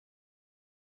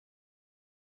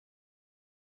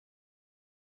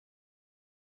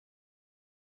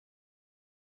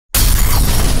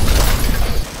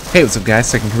Hey, what's up guys,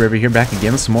 Second Crowbar here, back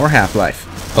again with some more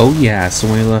Half-Life. Oh yeah, so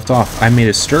when we left off, I made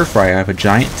a stir-fry out of a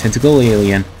giant tentacle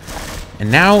alien.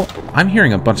 And now, I'm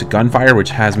hearing a bunch of gunfire, which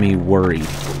has me worried.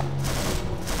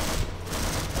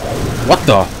 What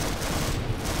the?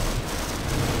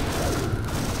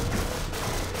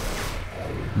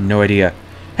 No idea.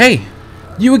 Hey!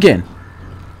 You again!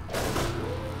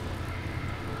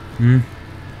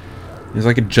 There's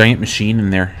like a giant machine in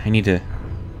there. I need to...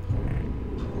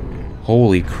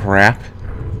 Holy crap.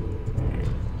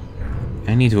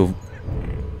 I need to...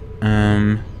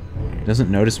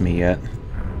 Doesn't notice me yet.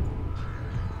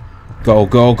 Go,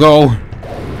 go, go!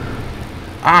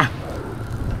 Ah!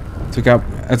 I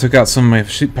took out some of my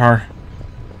shoot power.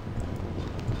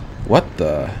 What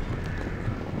the...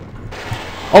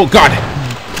 Oh god!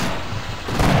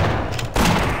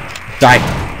 Die!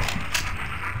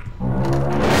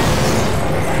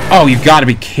 Oh, you've got to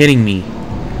be kidding me.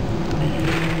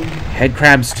 Head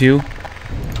crabs too?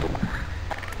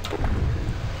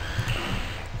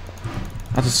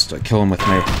 I'll just kill him with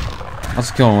my... I'll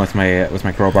just kill him with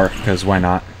my crowbar, because why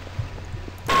not?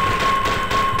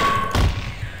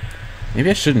 Maybe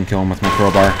I shouldn't kill him with my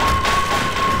crowbar.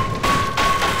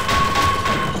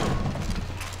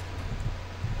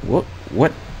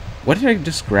 What did I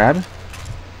just grab?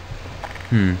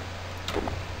 I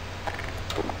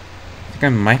think I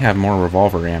might have more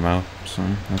revolver ammo, so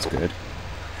that's good.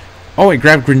 Oh, I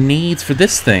grabbed grenades for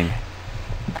this thing.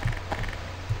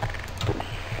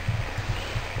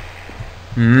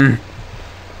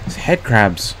 These head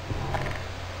crabs.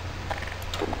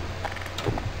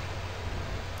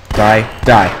 Die,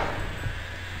 die.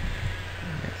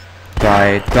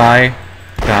 Die, die,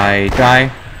 die,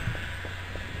 die.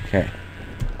 Okay.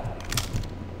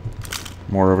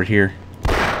 More over here.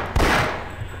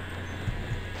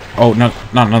 Oh, not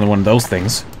another one of those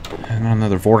things. Not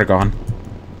another Vortigaunt.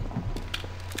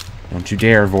 Don't you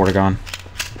dare, Vortigaunt.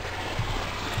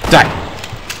 Die!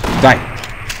 Die!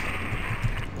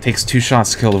 Takes 2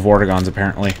 shots to kill the Vortigaunts,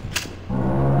 apparently.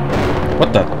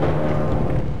 What the?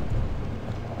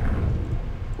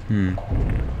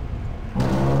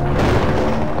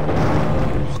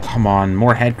 Oh, come on,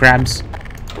 more head crabs?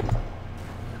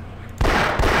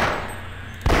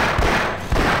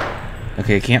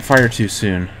 Okay, I can't fire too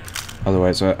soon.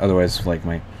 Otherwise, like,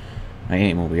 my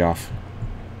aim will be off.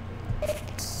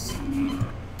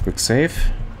 Quick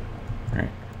save. Alright.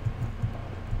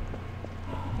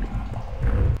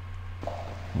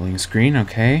 Loading screen,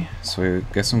 okay. So I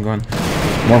guess I'm going...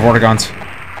 More Vortigaunts.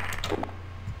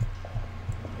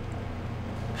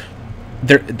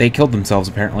 They killed themselves,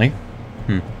 apparently.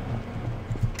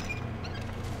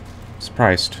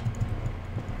 Surprised.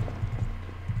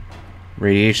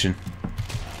 Radiation.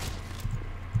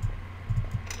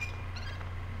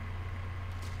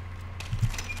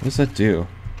 What does that do?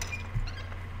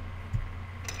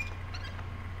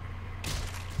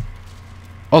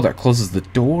 Oh, that closes the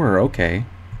door. Okay.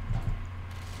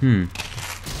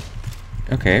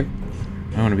 Okay.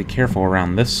 I want to be careful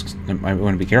around this. I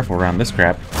want to be careful around this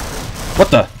crap. What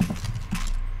the?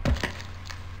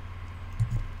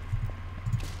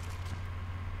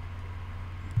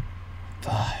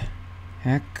 The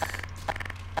heck?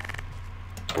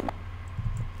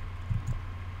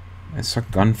 I saw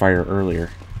gunfire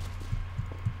earlier.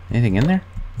 Anything in there?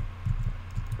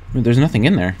 I mean, there's nothing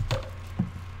in there.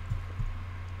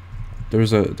 There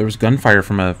was gunfire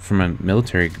from a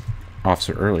military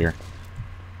officer earlier.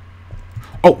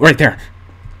 Oh, right there.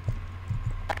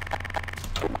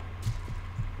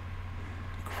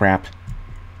 Crap.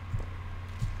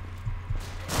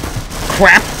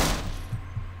 Crap.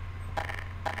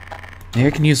 Maybe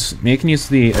I can use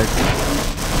the.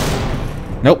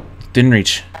 Nope, didn't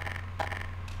reach.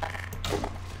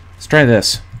 Let's try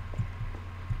this.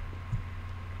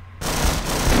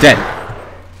 Dead.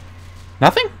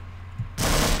 Nothing?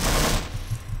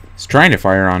 It's trying to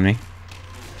fire on me.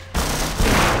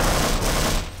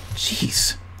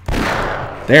 Jeez.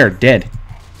 They're dead.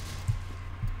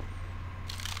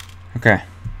 Okay.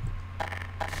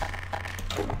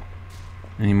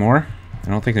 Any more? I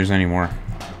don't think there's any more.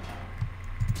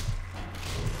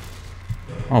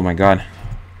 Oh my god.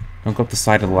 Don't go up the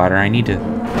side of the ladder. I need to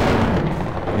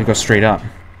go straight up.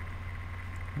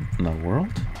 What in the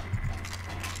world?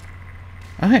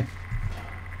 Oh, hey.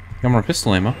 Got more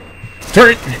pistol ammo.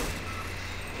 Turret!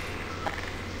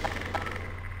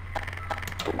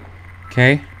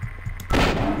 Okay.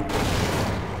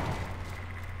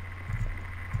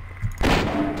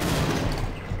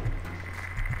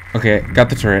 Okay, got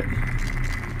the turret.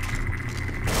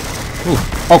 Ooh.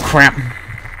 Oh, crap.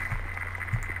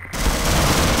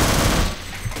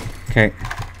 Okay.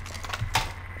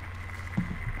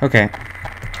 Okay.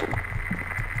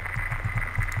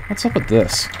 What's up with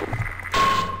this?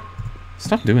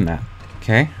 Stop doing that.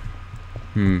 Okay.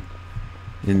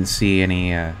 Didn't see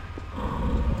any, I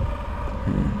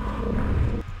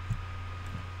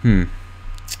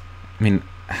mean,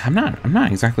 I'm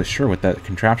not exactly sure what that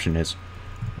contraption is.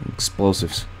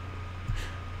 Explosives.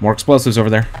 More explosives over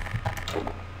there.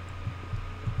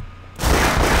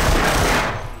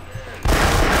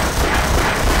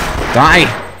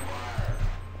 Die!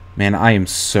 Man, I am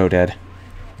so dead.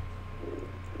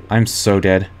 I'm so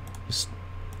dead. Just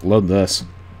load this.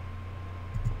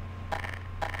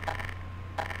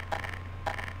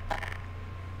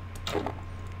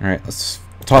 Alright, let's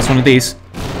toss one of these.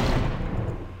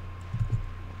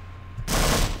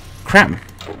 Crap.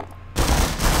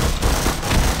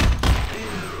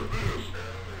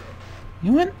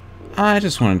 You know what? I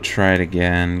just want to try it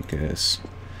again, cause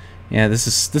yeah, this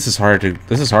is hard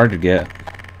to get.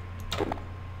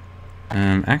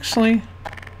 Actually,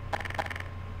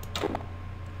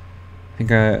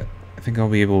 I think I'll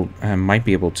be able, might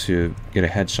be able to get a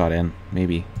headshot in,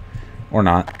 maybe, or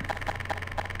not.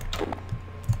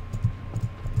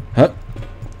 Hup.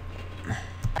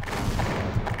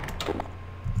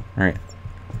 All right.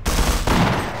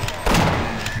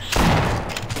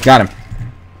 Got him.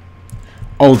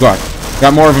 Oh god,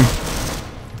 got more of them.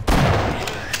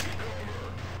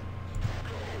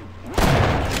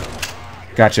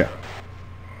 Gotcha.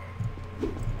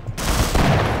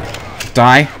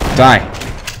 Die, die.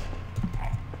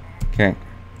 Okay.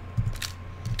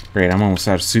 Great, I'm almost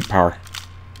out of suit power.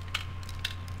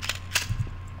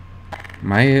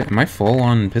 Am I full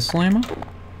on pistol ammo?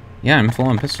 Yeah, I'm full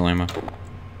on pistol ammo.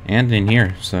 And in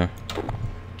here, so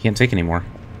can't take any more.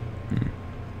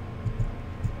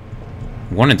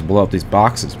 Wanted to blow up these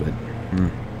boxes, but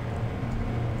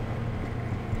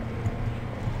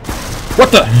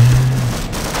what the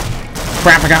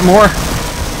crap? I got more.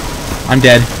 I'm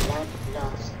dead.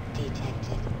 Loss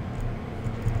detected.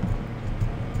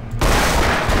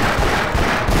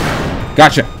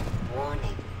 Gotcha.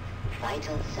 Warning.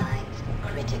 Vital signs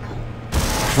critical.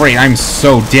 Great, I'm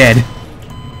so dead.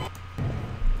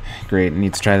 Great,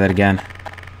 need to try that again.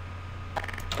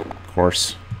 Of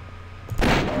course.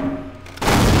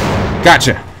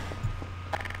 Gotcha.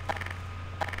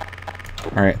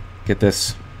 Alright, get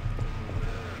this.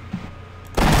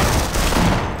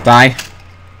 Die.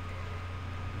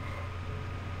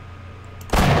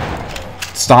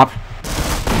 Stop.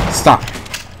 Stop.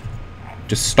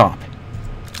 Just stop.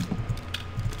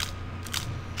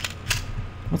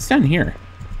 What's down here?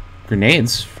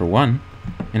 Grenades, for one.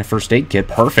 And a first aid kit.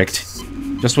 Perfect.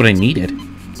 Just what I needed.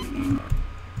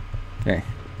 Okay.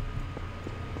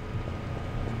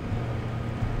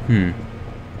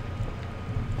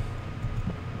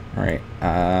 Alright,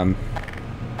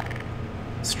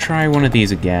 let's try one of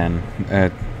these again.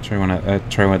 Try one of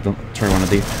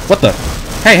these. What the?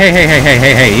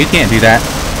 Hey, you can't do that.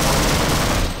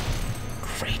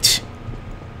 Great.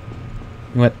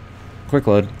 You know what? Quick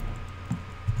load.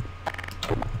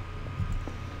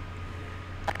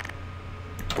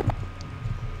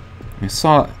 I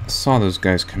saw those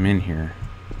guys come in here.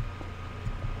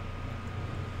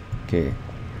 Okay.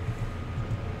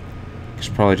 It's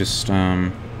probably just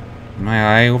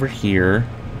my eye over here.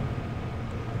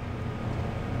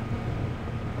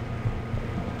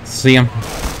 See him?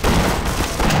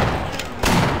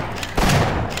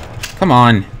 Come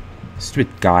on, stupid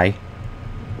guy.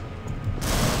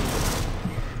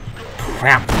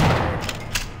 Crap.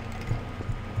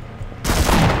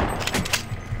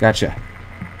 Gotcha.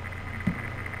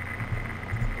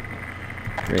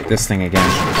 Great, this thing again.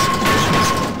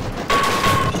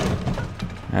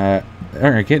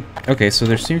 Alright, okay, so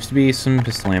there seems to be some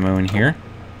pistol ammo in here,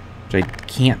 which I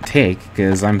can't take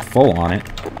because I'm full on it.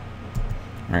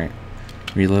 Alright,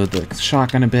 reload the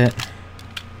shotgun a bit.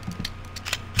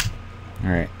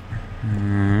 Alright.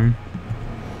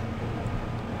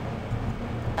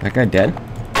 That guy dead?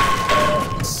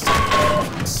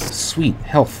 Sweet,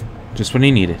 health. Just what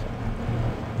he needed.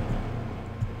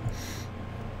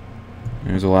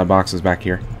 There's a lot of boxes back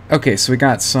here. Okay, so we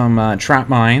got some trap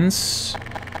mines,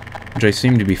 which I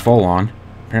seem to be full on.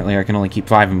 Apparently I can only keep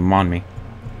 5 of them on me.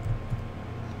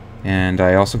 And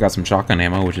I also got some shotgun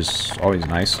ammo, which is always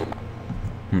nice.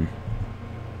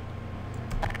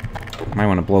 Might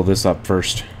want to blow this up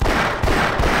first.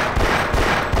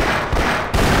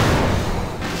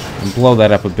 And blow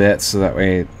that up a bit, so that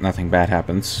way nothing bad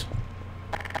happens.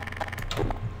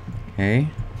 Okay.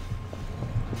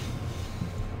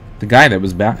 The guy that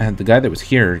was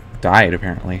here died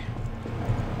apparently.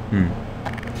 And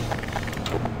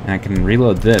I can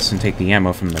reload this and take the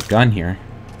ammo from the gun here.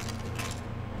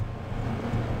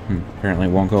 Apparently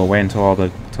it won't go away until all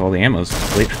the ammo's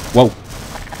complete. Whoa!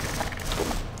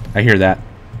 I hear that.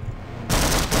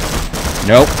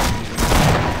 Nope.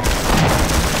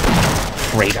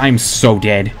 Great, I'm so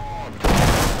dead.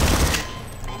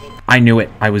 I knew it.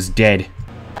 I was dead.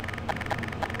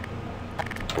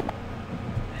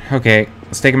 Okay,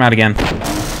 let's take him out again.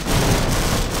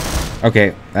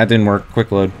 Okay, that didn't work.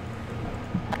 Quick load.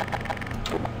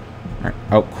 Alright.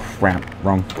 Oh, crap.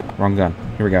 Wrong gun.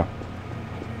 Here we go.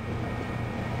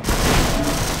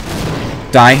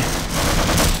 Die.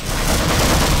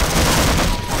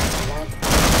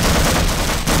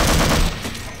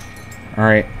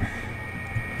 Alright.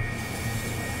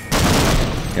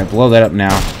 Gotta blow that up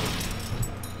now.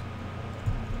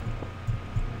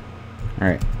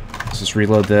 Alright. Let's just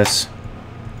reload this.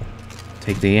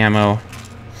 Take the ammo.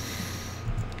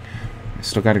 I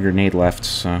still got a grenade left,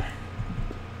 so...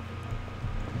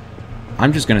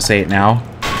 I'm just gonna say it now.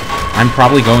 I'm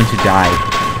probably going to die.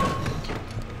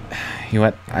 You know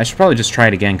what? I should probably just try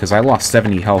it again, because I lost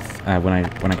 70 health when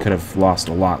I could have lost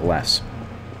a lot less.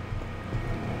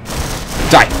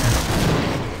 Die!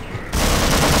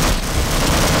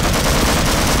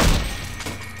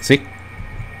 See?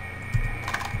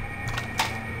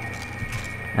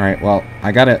 Alright, well,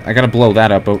 I gotta blow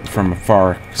that up from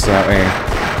afar, so that way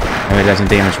it doesn't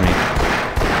damage me.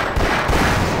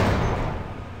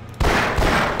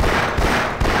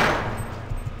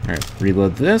 Alright,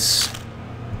 reload this.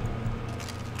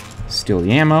 Steal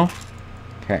the ammo.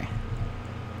 Okay.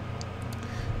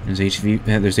 There's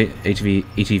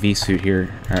HV suit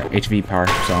here, HV power,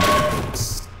 so...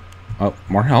 Oh,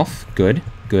 more health. Good,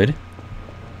 good.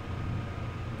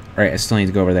 Alright, I still need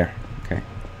to go over there. Okay.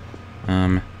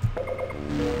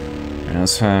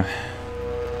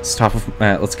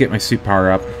 Let's get my suit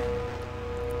power up.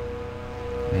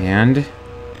 And...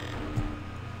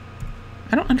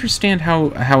 I don't understand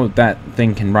how that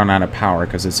thing can run out of power,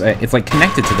 because it's like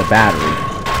connected to the battery.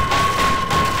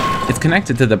 It's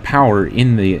connected to the power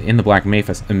in the Black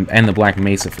Mesa and the Black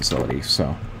Mesa facility.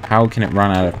 So how can it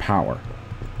run out of power?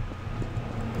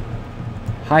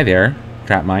 Hi there,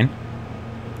 trap mine.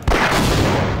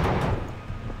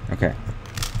 Okay,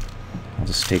 I'll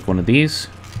just take one of these,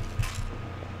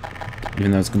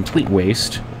 even though it's a complete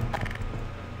waste.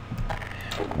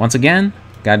 Once again,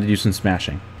 got to do some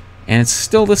smashing, and it's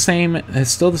still the same.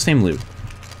 It's still the same loot.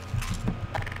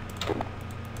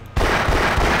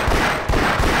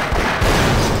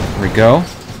 There we go.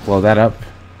 Blow that up.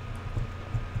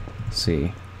 Let's see.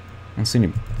 I don't see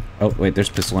any... Oh, wait, there's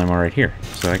pistol ammo right here.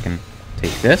 So I can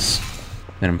take this.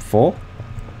 Then I'm full.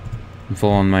 I'm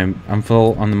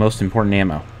full on the most important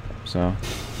ammo. So...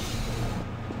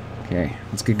 Okay,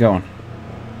 let's get going.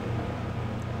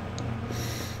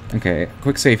 Okay,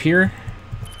 quick save here.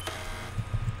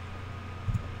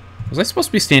 Was I supposed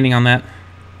to be standing on that?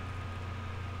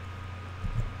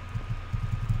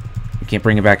 I can't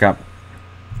bring it back up.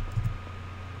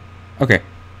 Okay,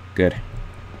 good.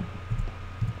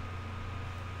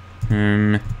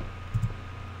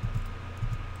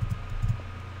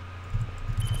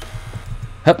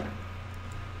 Hup.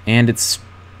 And it's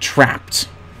trapped.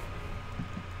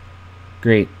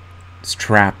 Great. It's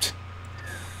trapped.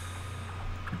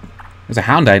 There's a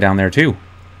hound eye down there, too.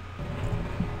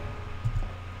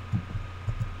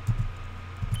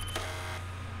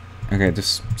 Okay,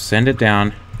 just send it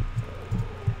down.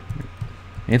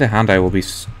 Maybe the hound eye will be...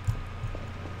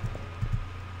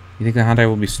 You think the hound eye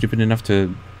will be stupid enough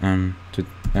to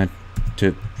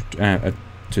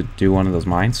do one of those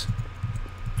mines?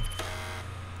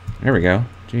 There we go.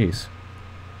 Jeez.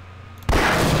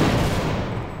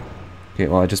 Okay,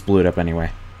 well, I just blew it up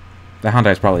anyway. The hound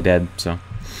eye's probably dead, so...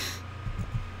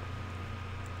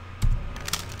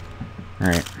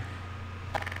 Alright.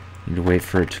 Need to wait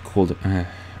for it to cool down.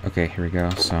 Okay, here we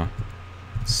go. So,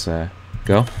 let's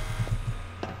go.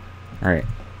 Alright.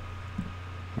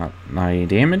 Not any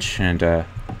damage, and here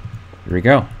we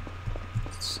go.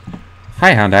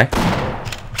 Hi, hound eye.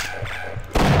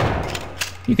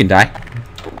 You can die.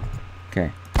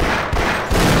 Okay.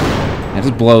 I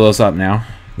just blow those up now.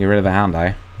 Get rid of the hound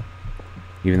eye.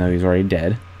 Even though he's already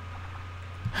dead.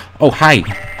 Oh, hi!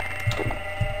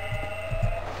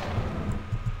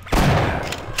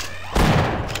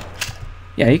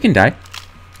 Yeah, you can die.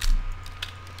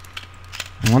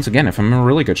 And once again, if I'm a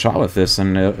really good shot with this,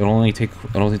 then it'll only take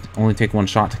one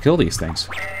shot to kill these things.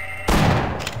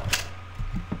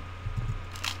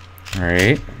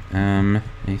 Alright.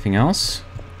 Anything else?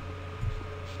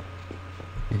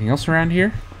 Anything else around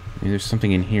here? Maybe there's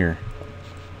something in here.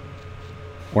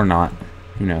 Or not.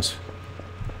 Who knows?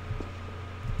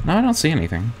 No, I don't see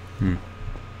anything.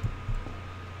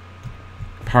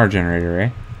 Power generator,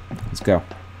 eh? Let's go.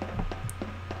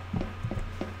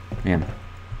 Man.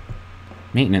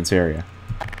 Maintenance area.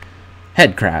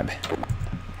 Head crab.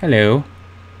 Hello.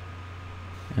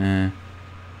 How'd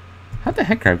the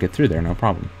head crab get through there? No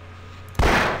problem.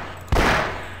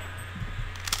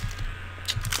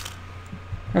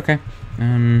 Okay.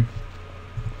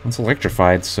 It's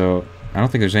electrified, so I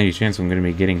don't think there's any chance I'm going to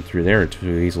be getting through there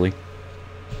too easily.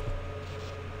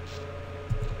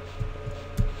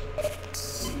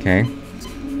 Okay.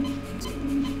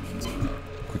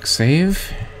 Quick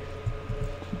save.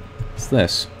 What's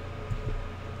this?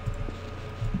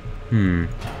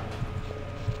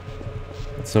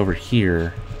 It's over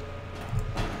here.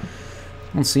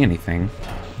 I don't see anything.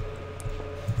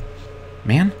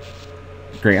 Man?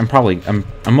 Great, I'm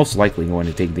most likely going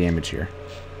to take damage here.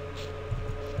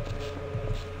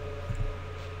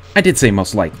 I did say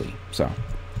most likely, so.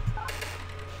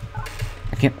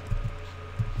 I can't...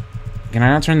 Can I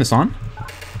not turn this on?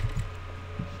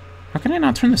 How can I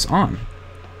not turn this on?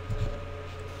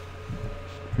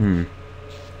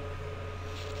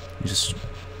 Just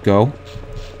go.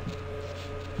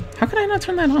 How can I not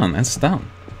turn that on? That's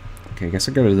dumb. Okay, guess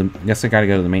I gotta go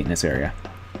to the maintenance area.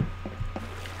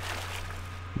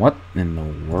 What in the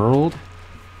world?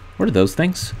 What are those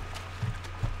things?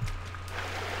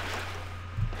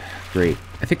 Great.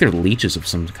 I think they're leeches of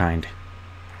some kind.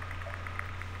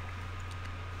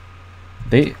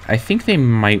 I think they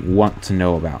might want to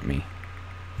know about me.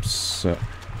 So...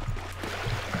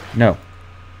 No.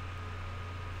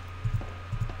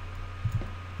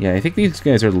 Yeah, I think these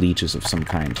guys are leeches of some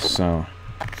kind, so...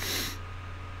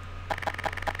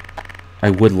 I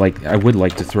would like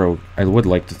to throw a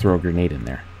grenade in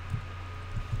there.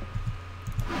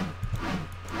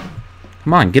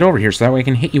 Come on, get over here so that way I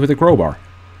can hit you with a crowbar.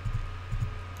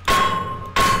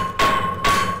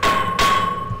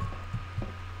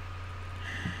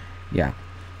 Yeah,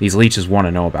 these leeches want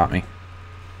to know about me.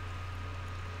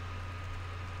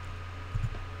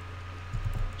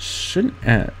 Shouldn't...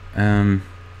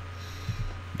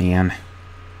 Man.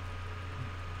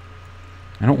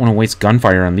 I don't want to waste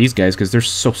gunfire on these guys because they're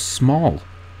so small.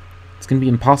 It's going to be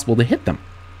impossible to hit them.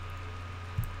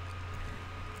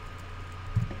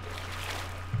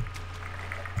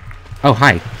 Oh,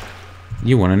 hi.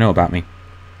 You want to know about me.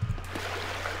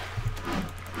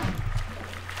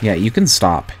 Yeah, you can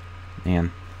stop.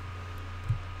 Man.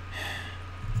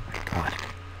 God.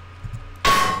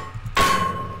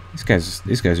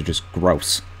 These guys are just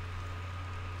gross.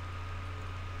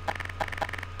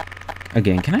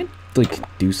 Again, can I, like,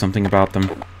 do something about them?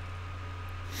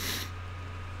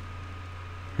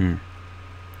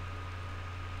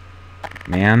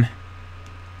 Man.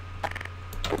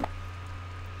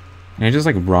 Can I just,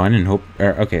 like, run and hope...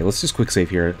 okay, let's just quick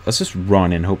save here. Let's just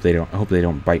run and hope they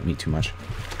don't bite me too much.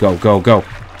 Go, go, go.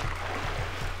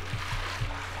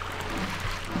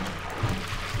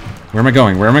 Where am I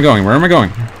going? Where am I going? Where am I going?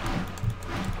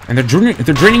 And they're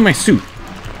draining my suit.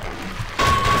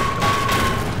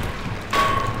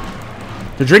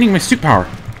 They're draining my suit power.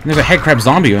 And there's a head crab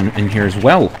zombie in here as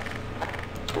well.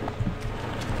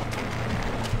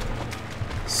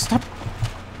 Stop.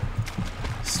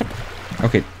 Stop.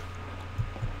 Okay.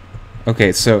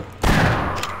 Okay, so...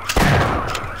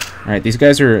 Alright, these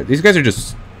guys are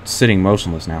just sitting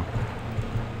motionless now.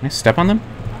 Can I step on them?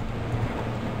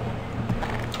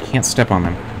 Can't step on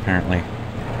them, apparently.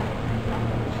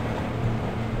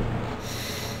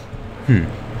 Can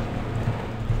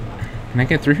I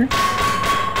get through here?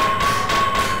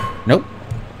 Nope.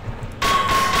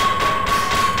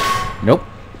 Nope.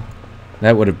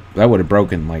 That would have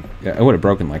broken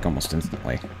like almost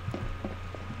instantly.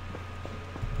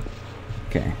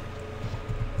 Okay.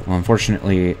 Well,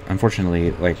 unfortunately,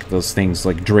 like those things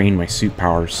like drain my suit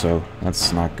power, so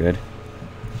that's not good.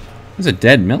 There's a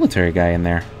dead military guy in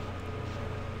there.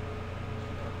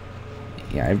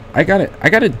 Yeah, I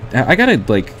gotta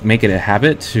like make it a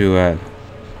habit to.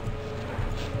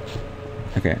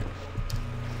 Okay.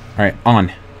 All right, on.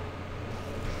 All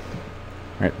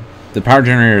right, the power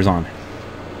generator is on.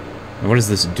 And what does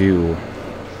this do?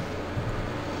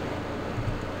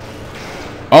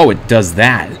 Oh, it does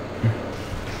that.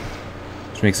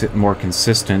 Which makes it more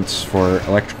consistent for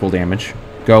electrical damage.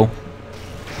 Go.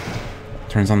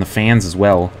 Turns on the fans as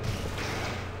well.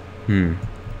 Whoa,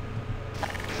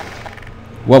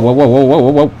 whoa, whoa, whoa, whoa,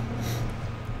 whoa, whoa. Wait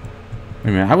a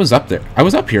minute, I was up there. I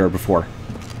was up here before.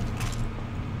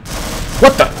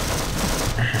 What the?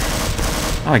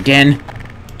 Oh, again.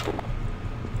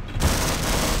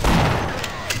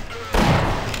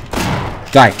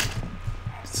 Die.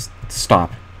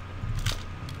 Stop.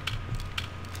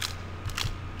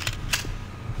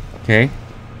 Okay.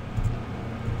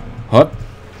 Hup.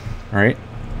 Alright.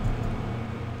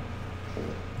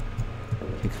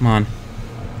 Okay, come on.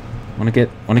 Wanna get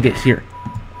here.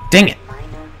 Dang it!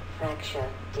 Minor fracture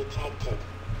detected.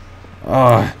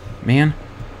 Oh, man.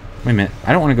 Wait a minute.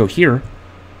 I don't want to go here.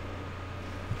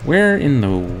 Where in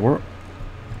the world?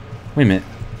 Wait a minute.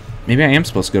 Maybe I am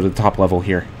supposed to go to the top level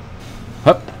here.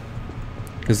 Hup.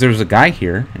 Because there's a guy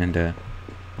here, and who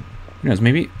knows?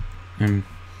 Maybe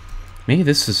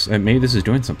this is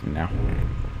doing something now.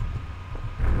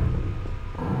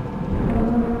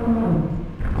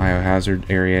 Biohazard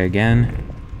area again.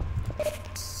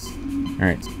 All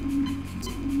right.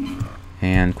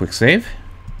 And quick save.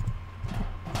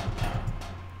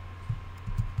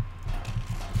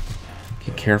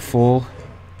 Be careful.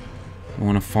 Don't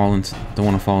want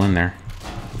to fall in there.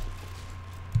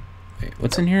 Wait,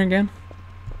 what's in here again?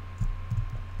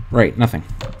 Right, nothing.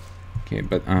 Okay,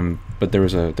 but there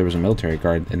was a military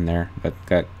guard in there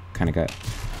that kind of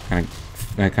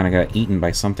got eaten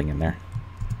by something in there.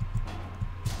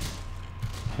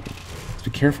 Okay, let's be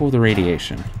careful with the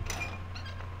radiation.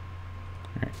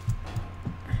 All right.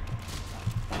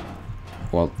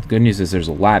 Well, the good news is there's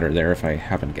a ladder there if I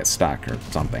happen to get stuck or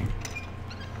something.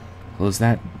 Close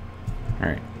that. All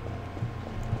right.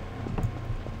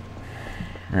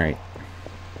 All right.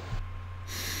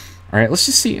 All right. Let's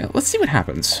just see. Let's see what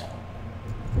happens.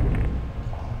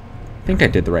 I think I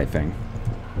did the right thing.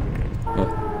 Well,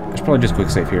 I should probably just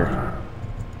quick save here.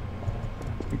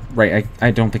 Right. I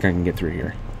don't think I can get through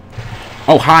here.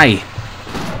 Oh, hi.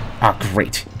 Ah,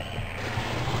 great.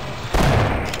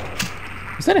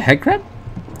 Was that a head crab?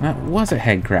 That was a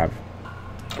head crab.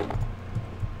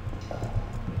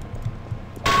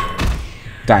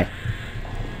 Die.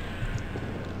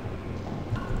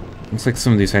 Looks like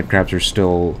some of these head crabs are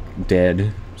still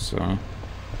dead, so...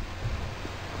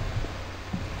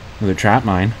 Another trap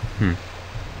mine.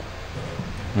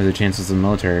 What are the chances the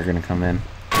military are going to come in?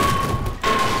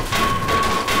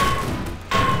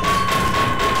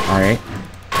 Alright.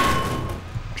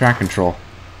 Track control.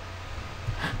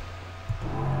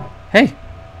 Hey!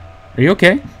 Are you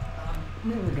okay? I'm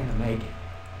never gonna make it.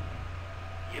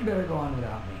 You better go on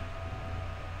without me.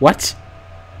 What?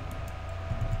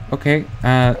 Okay,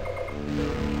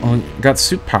 well, got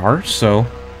suit power, so...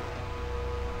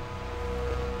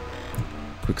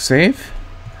 Quick save.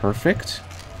 Perfect.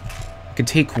 I could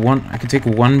take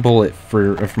one bullet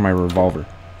for my revolver.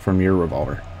 From your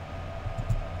revolver.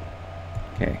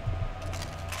 Okay.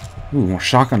 Ooh, more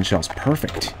shotgun shells.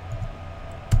 Perfect.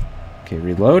 Okay,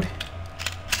 reload.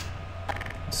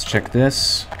 Let's check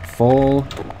this. Full.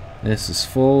 This is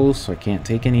full, so I can't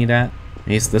take any of that.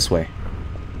 Maybe it's this way.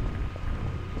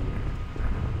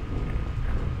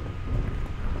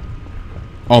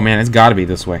 Oh man, it's gotta be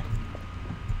this way.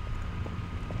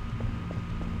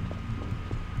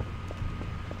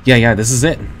 Yeah, this is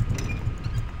it.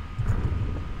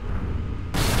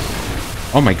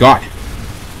 Oh my god.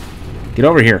 Get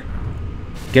over here.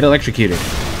 Get electrocuted.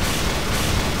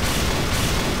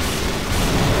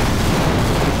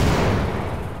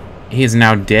 He is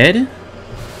now dead?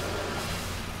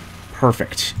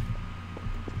 Perfect.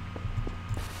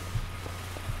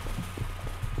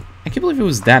 I can't believe it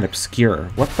was that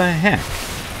obscure. What the heck?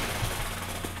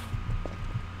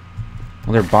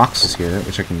 Well, there are boxes here,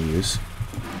 which I can use.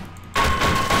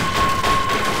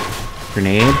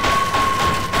 Grenade.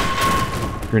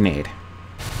 Grenade.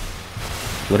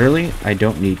 Literally, I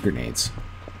don't need grenades.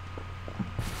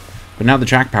 But now the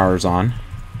track power's on.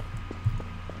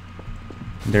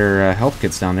 There are health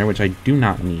kits down there, which I do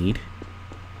not need.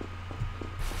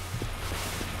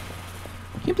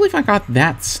 I can't believe I got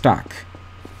that stuck.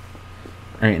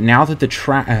 Alright, now that the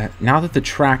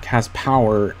track has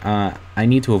power, I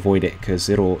need to avoid it because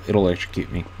it'll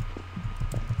electrocute me.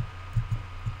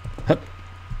 Hup.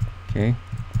 Okay.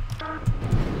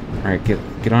 Alright,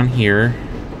 get on here.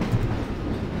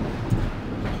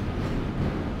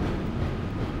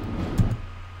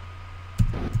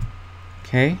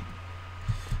 Okay.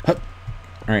 Hup.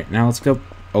 Alright, now let's go.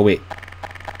 Oh wait.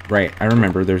 Right, I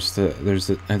remember there's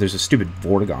a stupid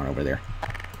Vortigon over there.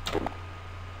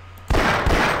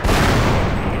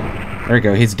 There we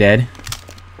go, he's dead.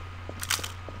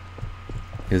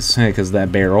 Because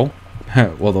that barrel.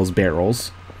 Well, those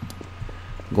barrels.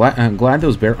 I'm glad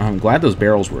those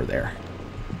barrels were there.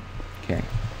 Okay.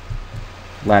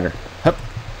 Ladder. Hup.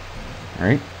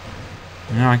 Alright.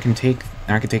 Now I can take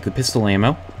the pistol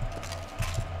ammo.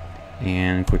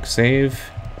 And quick save.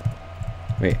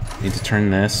 Wait, need to turn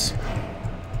this.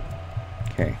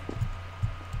 Okay.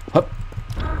 Hup.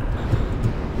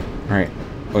 Alright.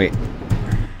 Wait.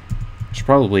 Should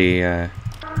probably, Wait,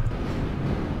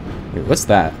 what's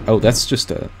that? Oh, that's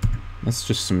just a... That's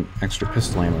just some extra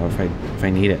pistol ammo if I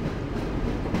need it.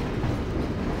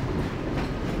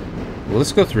 Will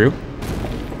this go through?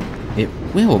 It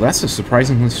will. That's a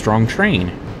surprisingly strong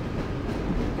train.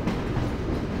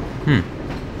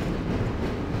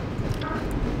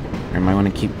 I might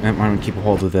want to keep a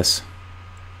hold of this.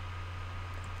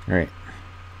 All right.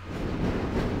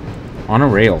 On a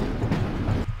rail.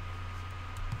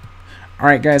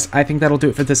 Alright guys, I think that'll do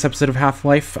it for this episode of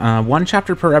Half-Life. One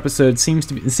chapter per episode seems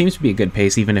to be a good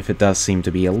pace, even if it does seem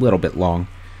to be a little bit long.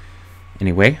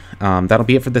 Anyway, that'll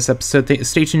be it for this episode.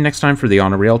 Stay tuned next time for the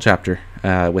On a Rail chapter,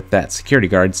 with that security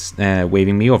guards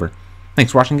waving me over.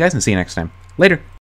 Thanks for watching guys, and see you next time. Later!